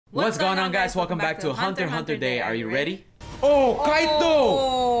What's going on, guys? Welcome back to Hunter x Hunter Day. Are you ready? Oh,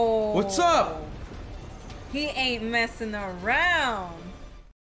 Kaito! What's up? He ain't messing around.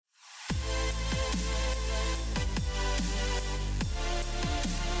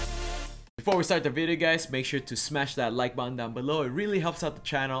 Before we start the video, guys, make sure to smash that like button down below. It really helps out the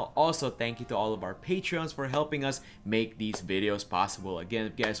channel. Also, thank you to all of our Patreons for helping us make these videos possible. Again,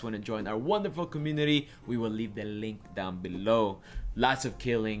 if you guys want to join our wonderful community, we will leave the link down below. Lots of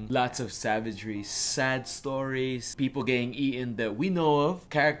killing, lots of savagery, sad stories, people getting eaten that we know of,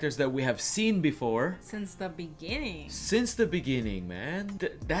 characters that we have seen before. Since the beginning. Since the beginning, man.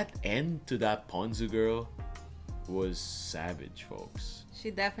 That end to that Ponzu girl was savage, folks.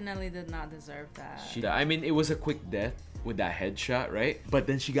 She definitely did not deserve that. I mean, it was a quick death with that headshot, right? But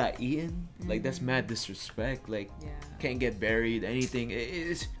then she got eaten. Like, that's mad disrespect. Like, can't get buried, anything.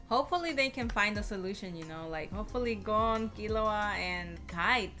 It's... Hopefully they can find a solution, you know? Like, hopefully Gon, Killua, and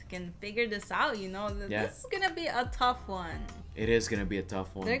Kite can figure this out, you know? This is gonna be a tough one. It is gonna be a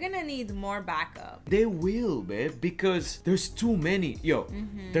tough one. They're gonna need more backup. They will, babe, because there's too many. Yo,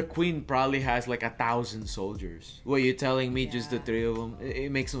 the queen probably has like 1,000 soldiers. What, you're telling me just the 3 of them?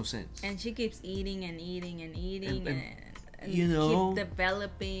 It makes no sense. And she keeps eating and eating and eating and you know, keep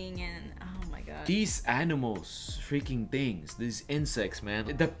developing and oh my god. These animals, freaking things, these insects,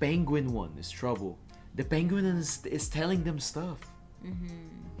 man. The penguin one is trouble. The penguin is telling them stuff.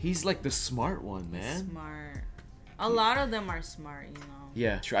 He's like the smart one, man. Smart. A lot of them are smart, you know.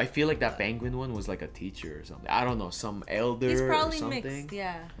 Yeah, true. I feel like that penguin one was like a teacher or something. I don't know, some elder He's probably or something. Mixed,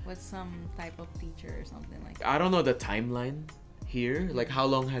 yeah, with some type of teacher or something like that. I don't know the timeline here. Like, how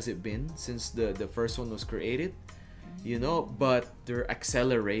long has it been since the first one was created? You know, but they're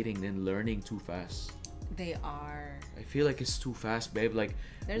accelerating and learning too fast. They are. I feel like it's too fast, babe. Like,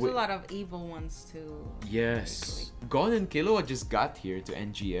 there's a lot of evil ones too. Yes. Gon and Killua just got here to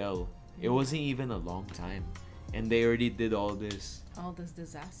NGL. It wasn't even a long time. And they already did all this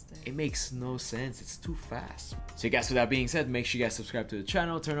disaster. It makes no sense. It's too fast. So guys, with that being said, make sure you guys subscribe to the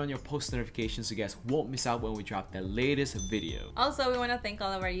channel, turn on your post notifications so you guys won't miss out when we drop the latest video. Also, we want to thank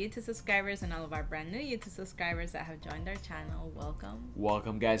all of our YouTube subscribers and all of our brand new YouTube subscribers that have joined our channel. Welcome.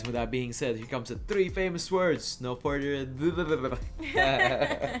 Welcome, guys. With that being said, here comes the 3 famous words. No further ado.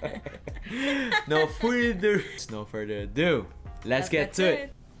 No further ado. Let's get to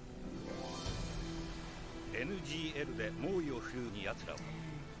it. NGL で猛威を振るうに奴らは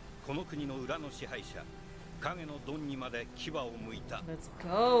この国の裏の支配者影のドンにまで牙を向いた。 Let's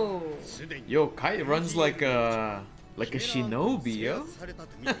go. Yo, Kite runs like a shinobi, yo.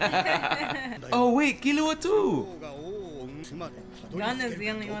 Oh wait, Killua too. Gon is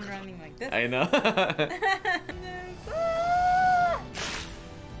the only one running like this. I know.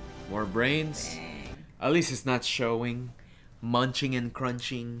 More brains. Dang. At least it's not showing. Munching and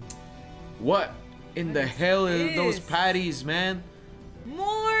crunching. What in the hell are those patties, man?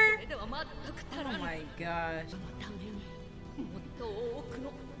 More? Oh my gosh.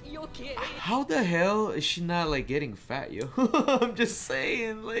 How the hell is she not like getting fat, yo? I'm just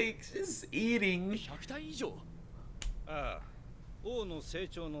saying, like, she's eating. Over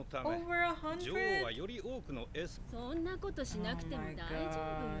 100? Oh my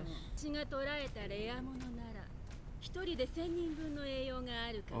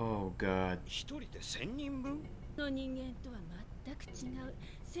gosh. Oh god.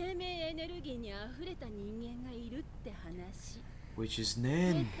 Which is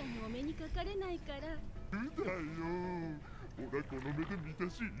Nen. Oh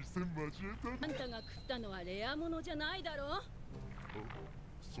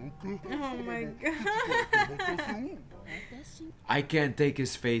my god. I can't take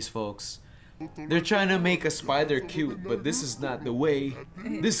his face, folks. They're trying to make a spider cute, but this is not the way.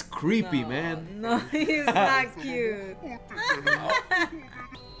 This is creepy, man. No, he's not cute.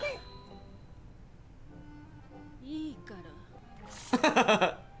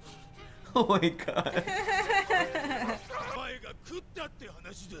 Oh my god.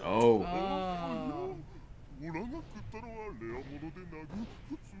 Oh.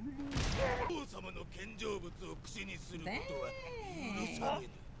 Dang.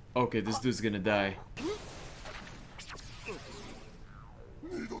 Okay, this dude's gonna die.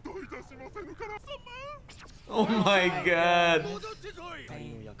 Oh my god.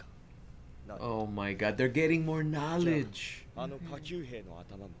 Oh my god, they're getting more knowledge.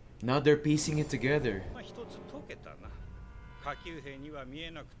 Now they're piecing it together.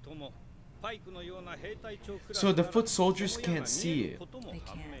 So the foot soldiers can't see it. They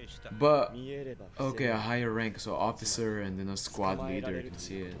can't. But okay, a higher rank, so officer and then a squad leader can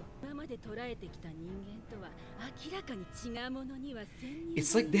see it.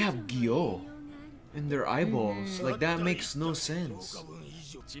 It's like they have gyo in their eyeballs. Like that makes no sense.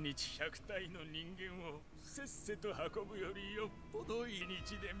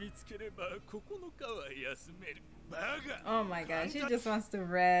 Oh my gosh, he just wants to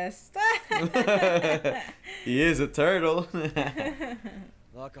rest. He is a turtle.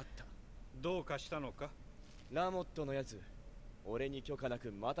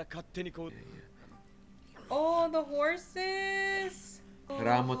 Oh, the horses.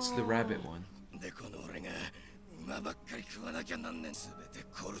 Ramot's the rabbit one.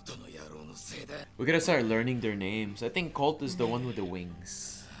 We gotta start learning their names. I think Colt is the one with the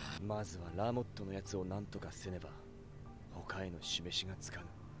wings.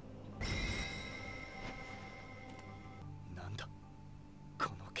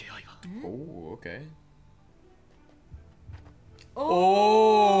 Oh, okay.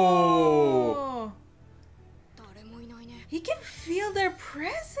 Oh! He can feel their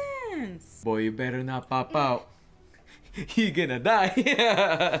presence. Boy, you better not pop out. You're gonna die.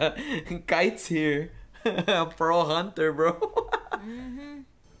 Kite's here. Pro hunter, bro.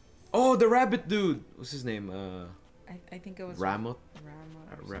 Oh, the rabbit dude. What's his name? I think it was Ramot.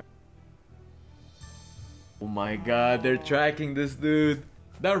 Ramot. Oh my God, they're tracking this dude.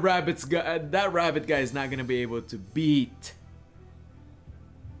 That rabbit guy is not gonna be able to beat.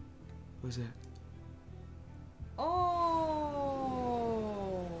 What's that? Oh!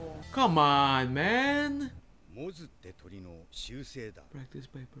 Come on, man. Practice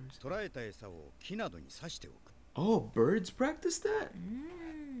by birds. Oh, birds practice that?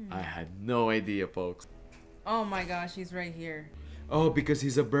 I had no idea, folks. Oh my gosh, he's right here. Oh, because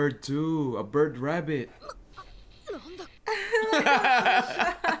he's a bird too. A bird rabbit.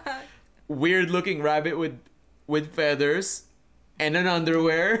 Weird looking rabbit with feathers and an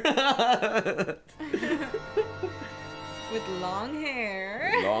underwear. With long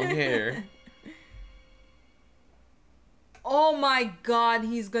hair. Long hair. Oh my God,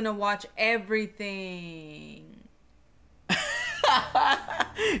 he's gonna watch everything.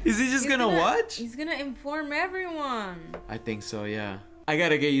 Is he just gonna watch? He's gonna inform everyone. I think so, yeah. I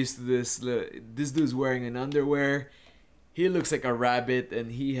gotta get used to this. This dude's wearing an underwear. He looks like a rabbit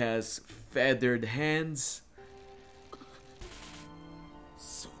and he has feathered hands.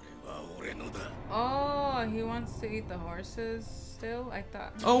 Oh, he wants to eat the horses still? I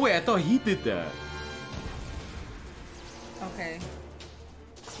thought. Oh wait, I thought he did that. Okay.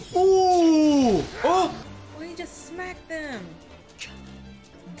 Ooh! Oh! Oh, he just smacked them.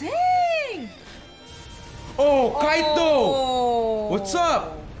 Dang! Oh, Kaito! Oh. What's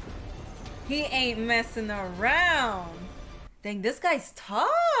up? He ain't messing around. Dang, this guy's tough.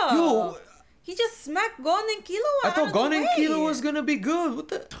 Yo! He just smacked Gon and Killua. I thought Gon and Killua was gonna be good. What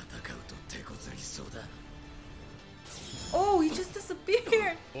the? Oh, he just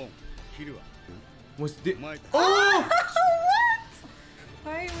disappeared. What's the? Oh! What?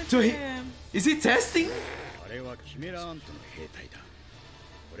 Why are you with So him? Is he testing? Yo!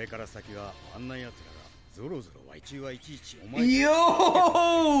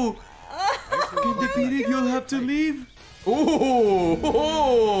 Get defeated, you'll have to leave.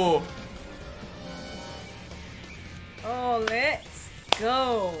 Oh! Oh, let's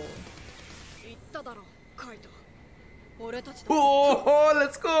go. Oh,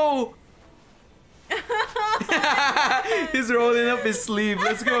 let's go! He's rolling up his sleeve.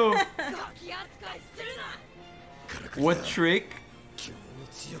 Let's go. What trick?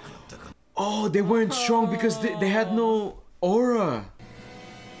 Oh, they weren't strong because they had no aura.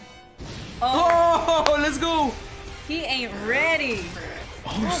 Oh, let's go. He ain't ready.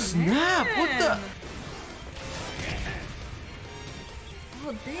 Oh, snap. Man. What the?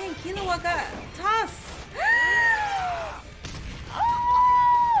 Oh, dang. Killua got tossed.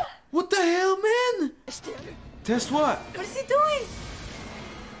 What the hell, man? Test what? What is he doing?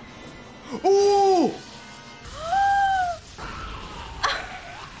 Oh!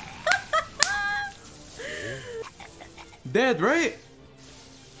 Dead, right?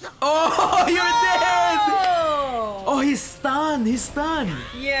 Oh, you're dead! Oh, he's stunned. He's stunned.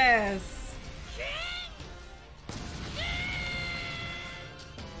 Yes.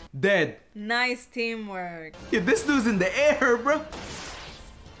 Dead. Nice teamwork. Yeah, this dude's in the air, bro.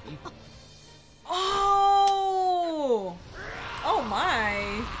 Oh! Oh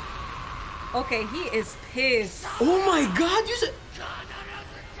my. Okay, he is pissed. Oh my God!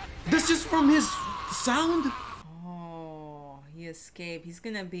 That's just from his sound. Oh, he escaped. He's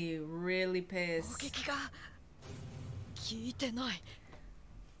gonna be really pissed.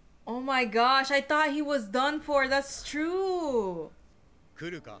 Oh my gosh, I thought he was done for. That's true.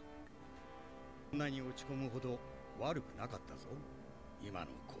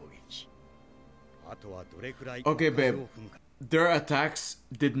 Okay, babe. Their attacks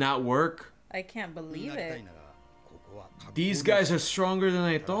did not work. I can't believe it. These guys are stronger than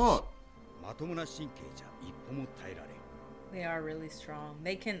I thought. They are really strong.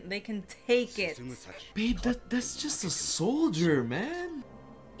 They can take it. Babe, that's just a soldier, man.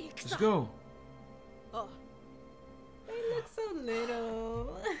 Let's go. They look so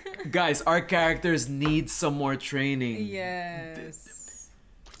little. Guys, our characters need some more training. Yes.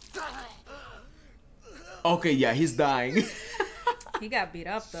 Okay, yeah, he's dying. He got beat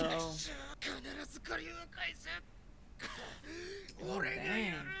up though. Oh,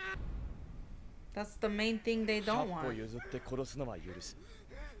 dang. That's the main thing they don't want.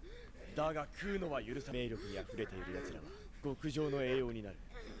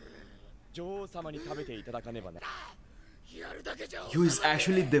 He was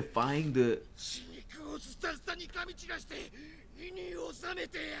actually defying the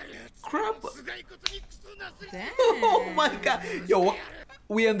crap. Oh my god. Yo,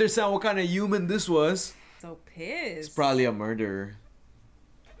 we understand what kind of human this was. So pissed. It's probably a murderer.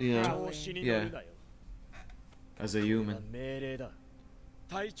 Yeah. Probably. Yeah. As a human.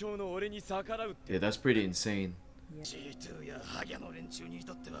 Yeah, that's pretty insane.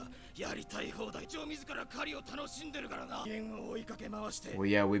 Well,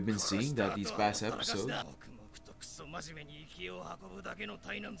 yeah, we've been seeing that these past episodes.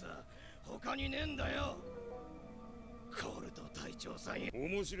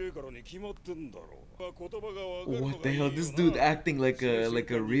 What the hell? This dude acting like a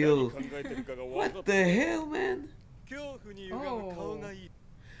real. What the hell, man? Oh.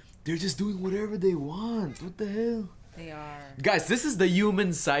 They're just doing whatever they want. What the hell? They are. Guys, this is the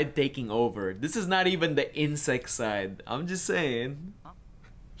human side taking over. This is not even the insect side. I'm just saying. Oh.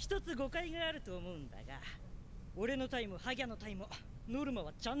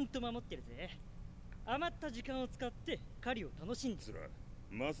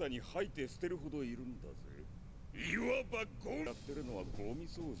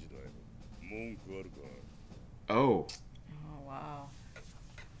 Oh wow.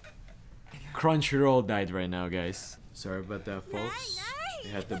 Crunchyroll died right now, guys. Sorry about that, folks. They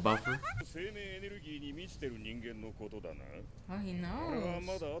had the buffer. Oh, he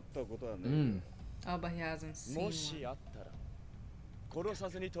knows. Oh, but he hasn't seen one.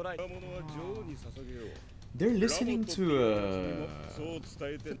 They're listening to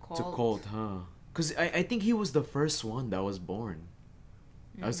Kcalb, huh? Cause I think he was the first one that was born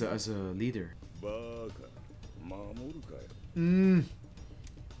as a leader. Mm.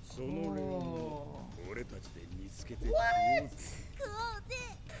 Oh.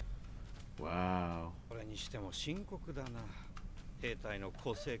 Wow.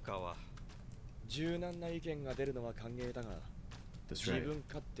 That's right.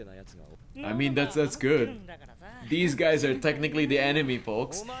 I mean, that's good. These guys are technically the enemy,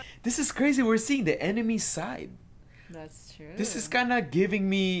 folks. This is crazy. We're seeing the enemy side. That's true. This is kind of giving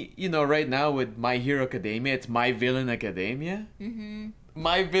me, you know, right now with My Hero Academia, it's My Villain Academia.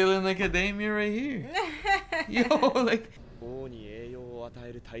 My Villain Academia right here. Yo, like.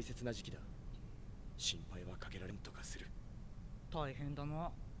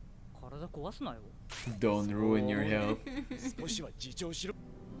 Don't ruin your health.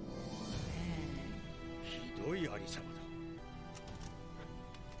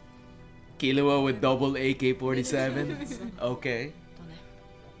 Killua with double AK-47. Okay.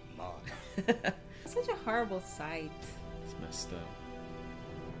 Such a horrible sight. It's messed up.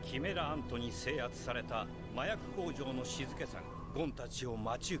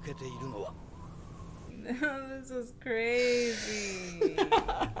 This is crazy.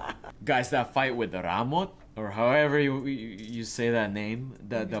 Guys, that fight with the Ramot, or however you say that name,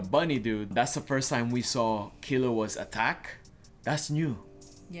 the bunny dude, that's the first time we saw Killua's attack. That's new.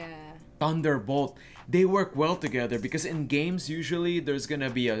 Yeah. Thunderbolt. They work well together because in games usually there's gonna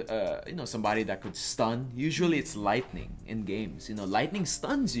be a you know, somebody that could stun. Usually it's lightning in games. You know, lightning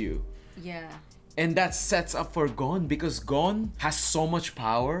stuns you. Yeah. And that sets up for Gon because Gon has so much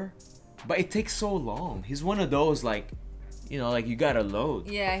power, but it takes so long. He's one of those like, you know, like you gotta load.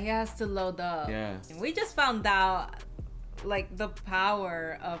 Yeah, he has to load up. Yeah. We just found out like the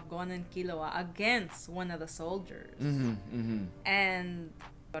power of Gon and Killua against one of the soldiers. And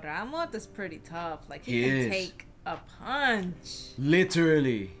Ramot is pretty tough. Like he can take a punch.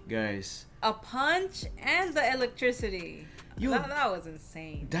 Literally, guys. A punch and the electricity. That was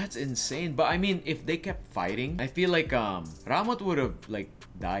insane. That's insane. But I mean, if they kept fighting, I feel like Ramot would have like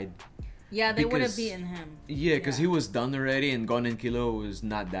died. Yeah, they would have beaten him. Yeah, because he was done already, and Gon and Kilo was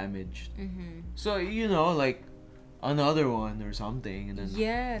not damaged. So you know, like another one or something, and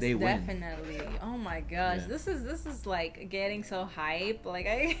then they win. Definitely. Oh my gosh, this is like getting so hype. Like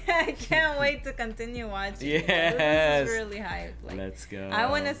I can't wait to continue watching. This is really hype. Like, let's go. I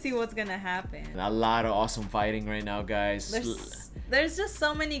want to see what's gonna happen. A lot of awesome fighting right now, guys. There's just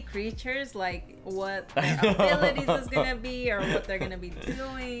so many creatures. Like what their abilities is gonna be, or what they're gonna be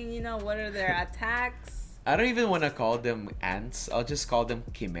doing. You know, what are their attacks? I don't even want to call them ants. I'll just call them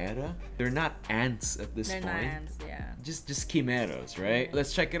chimera. They're not ants at this point. They're not ants, yeah. Just chimeras, right?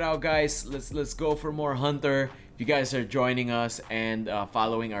 Let's check it out, guys. Let's go for more Hunter. If you guys are joining us and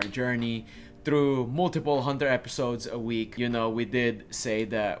following our journey through multiple Hunter episodes a week, you know, we did say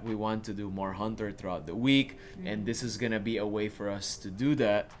that we want to do more Hunter throughout the week, and this is gonna be a way for us to do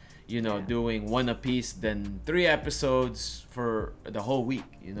that. You know, doing one a piece, then 3 episodes for the whole week.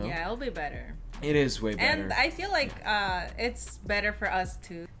 You know. Yeah, it'll be better. It is way better. And I feel like it's better for us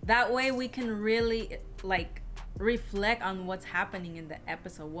too. That way we can really like reflect on what's happening in the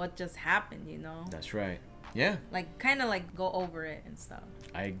episode, what just happened, you know? That's right. Yeah. Like kind of like go over it and stuff.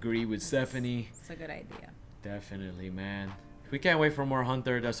 I agree with Stephanie. It's a good idea. Definitely, man. We can't wait for more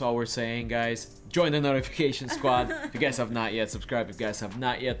Hunter. That's all we're saying, guys. Join the notification squad. If you guys have not yet, subscribe. If you guys have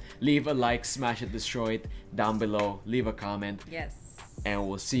not yet, leave a like, smash it, destroy it down below. Leave a comment. Yes. And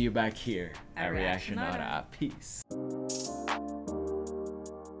we'll see you back here at Reaction Reaction Peace.